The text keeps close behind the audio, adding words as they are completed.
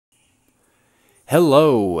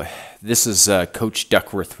Hello, this is Coach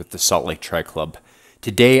Duckworth with the Salt Lake Tri Club.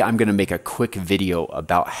 Today I'm going to make a quick video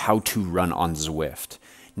about how to run on Zwift.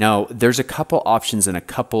 Now, there's a couple options and a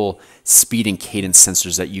couple speed and cadence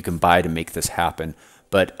sensors that you can buy to make this happen,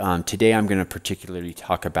 but today I'm going to particularly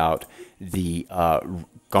talk about the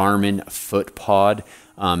Garmin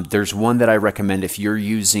FootPod. There's one that I recommend if you're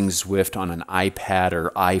using Zwift on an iPad or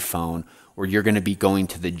iPhone, or you're going to be going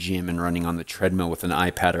to the gym and running on the treadmill with an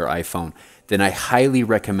iPad or iPhone, then I highly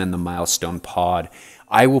recommend the Milestone Pod.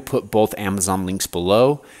 I will put both Amazon links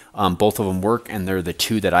below. Both of them work, and they're the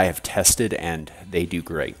two that I have tested, and they do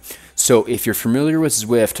great. So if you're familiar with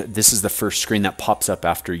Zwift, this is the first screen that pops up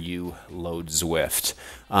after you load Zwift.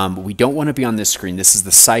 We don't want to be on this screen. This is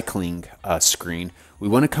the cycling screen. We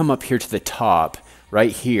want to come up here to the top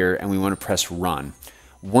right here, and we want to press Run.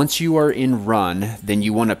 Once you are in Run, then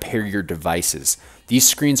you want to pair your devices. These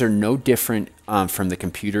screens are no different from the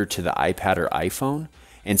computer to the iPad or iPhone.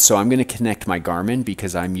 And so I'm going to connect my Garmin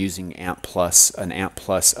because I'm using an ANT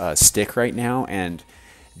Plus stick right now, and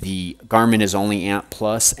the Garmin is only ANT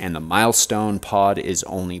Plus and the Milestone Pod is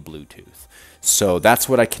only Bluetooth. So that's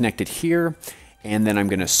what I connected here, and then I'm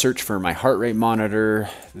going to search for my heart rate monitor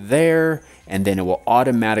there, and then it will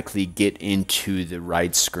automatically get into the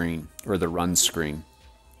ride screen or the run screen.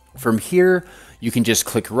 From here, you can just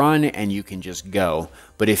click Run and you can just go.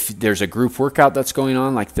 But if there's a group workout that's going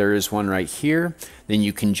on, like there is one right here, then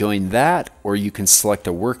you can join that, or you can select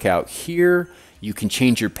a workout here. You can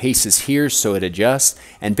change your paces here so it adjusts.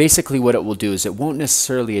 And basically what it will do is it won't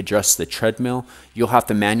necessarily adjust the treadmill. You'll have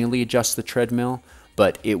to manually adjust the treadmill,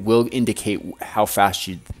 but it will indicate how fast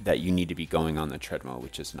that you need to be going on the treadmill,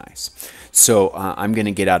 which is nice. So I'm going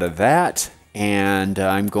to get out of that, and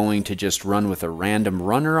I'm going to just run with a random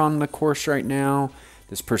runner on the course right now.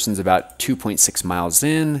 This person's about 2.6 miles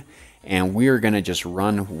in, and we're going to just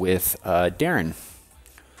run with Darren.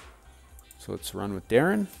 So let's run with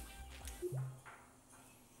Darren.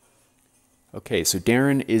 Okay, so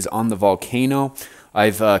Darren is on the volcano.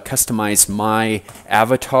 I've customized my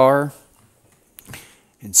avatar,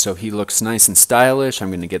 and so he looks nice and stylish. I'm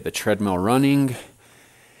going to get the treadmill running.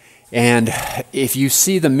 And if you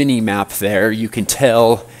see the mini map there, you can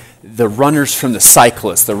tell the runners from the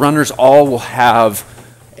cyclists. The runners all will have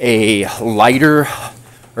a lighter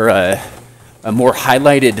or a more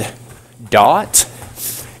highlighted dot,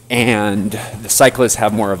 and the cyclists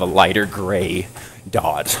have more of a lighter gray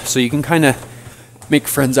dot. So you can kind of make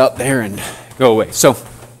friends out there and go away. So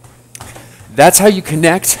that's how you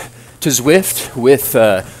connect to Zwift with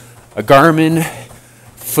a Garmin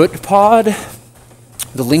FootPod.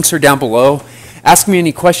 The links are down below. Ask me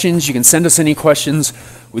any questions. You can send us any questions.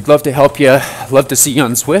 We'd love to help you. Love to see you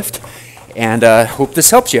on Zwift. And hope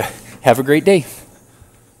this helps you. Have a great day.